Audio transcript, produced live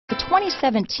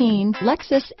2017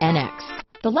 Lexus NX.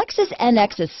 The Lexus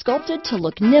NX is sculpted to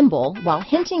look nimble while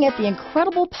hinting at the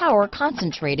incredible power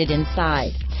concentrated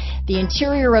inside. The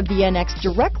interior of the NX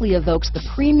directly evokes the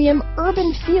premium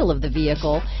urban feel of the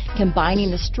vehicle,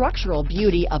 combining the structural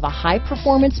beauty of a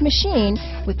high-performance machine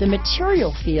with the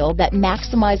material feel that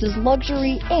maximizes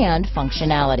luxury and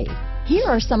functionality. Here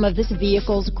are some of this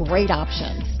vehicle's great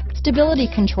options: stability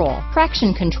control,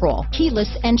 traction control, keyless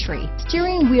entry,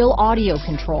 steering wheel audio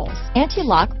controls,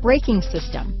 anti-lock braking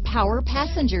system, power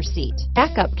passenger seat,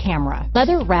 backup camera,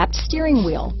 leather-wrapped steering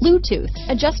wheel, Bluetooth,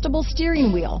 adjustable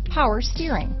steering wheel, power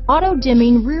steering,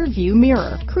 auto-dimming rear view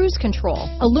mirror, cruise control,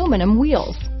 aluminum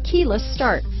wheels, keyless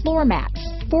start, floor mats,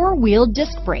 four-wheel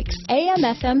disc brakes,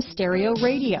 AM/FM stereo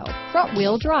radio,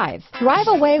 front-wheel drive. Drive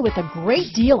away with a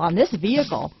great deal on this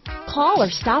vehicle. Call or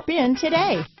stop in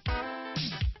today.